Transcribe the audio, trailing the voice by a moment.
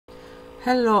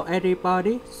Hello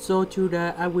everybody, so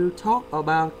today I will talk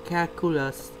about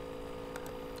calculus.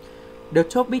 The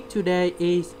topic today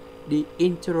is the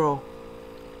integral.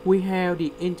 We have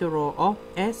the integral of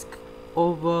x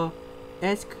over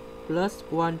x plus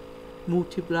 1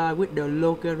 multiplied with the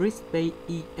logarithm by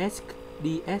ex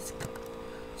dx.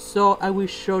 So I will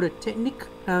show the technique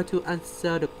how to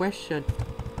answer the question.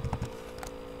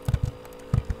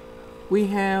 We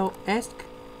have x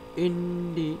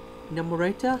in the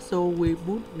numerator, so we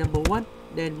put number 1,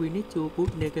 then we need to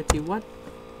put negative 1.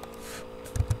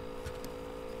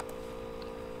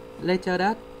 Later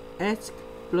that x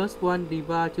plus 1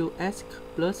 divided to x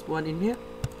plus 1 in here.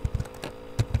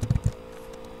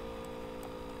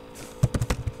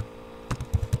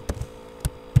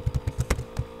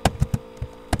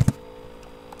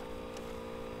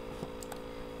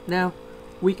 Now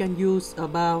we can use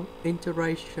about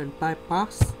integration by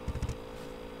parts.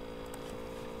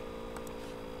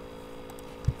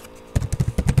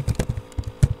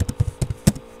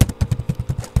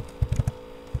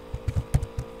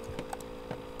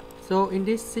 So in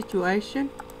this situation,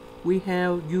 we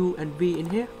have u and v in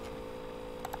here.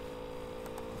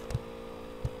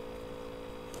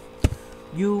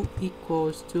 U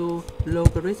equals to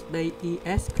logarithm by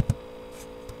ex.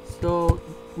 So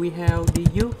we have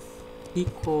du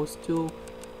equals to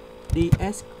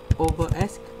dx over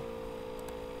x.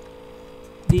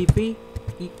 dv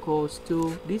equals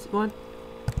to this one.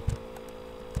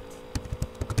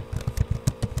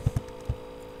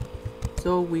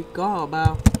 So we got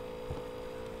about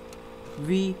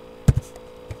v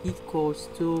equals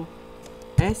to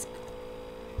x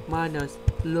minus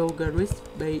logarithm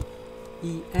by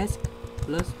ex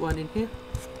plus 1 in here.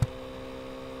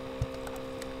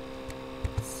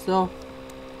 So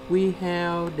we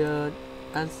have the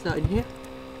answer in here.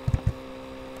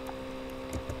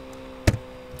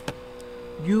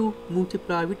 U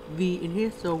multiply with v in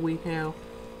here, so we have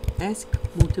x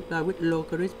multiplied with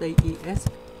logarithm by ex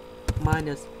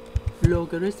minus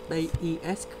logarithm by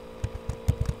ex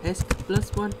x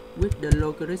plus 1 with the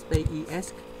logarithm by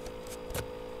ex,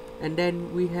 and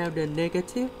then we have the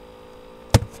negative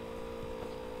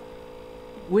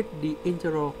with the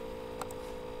integral.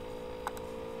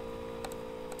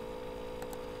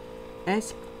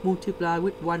 X multiplied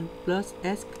with 1 plus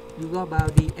x, you got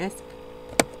about dx,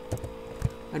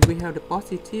 and we have the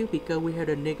positive because we have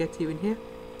the negative in here,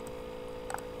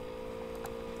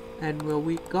 and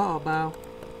we got about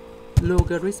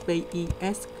logarithm by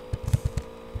ex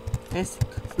x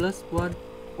plus 1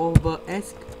 over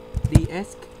x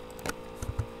dx.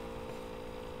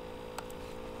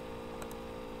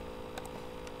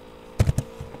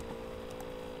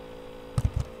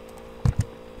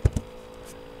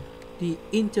 The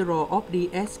integral of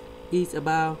dx is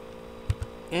about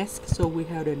x, so we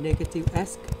have the negative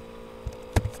x.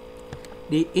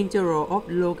 The integral of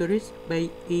logarithm by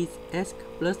is x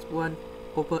plus 1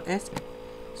 over x,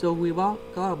 so we got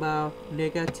about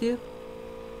negative,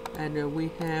 and we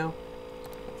have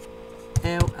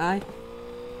li.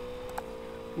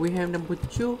 We have number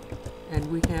 2, and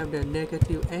we have the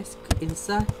negative x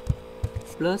inside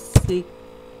plus c,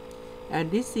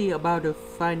 and this is about the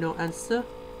final answer.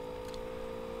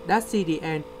 That's the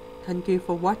end. Thank you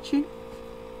for watching.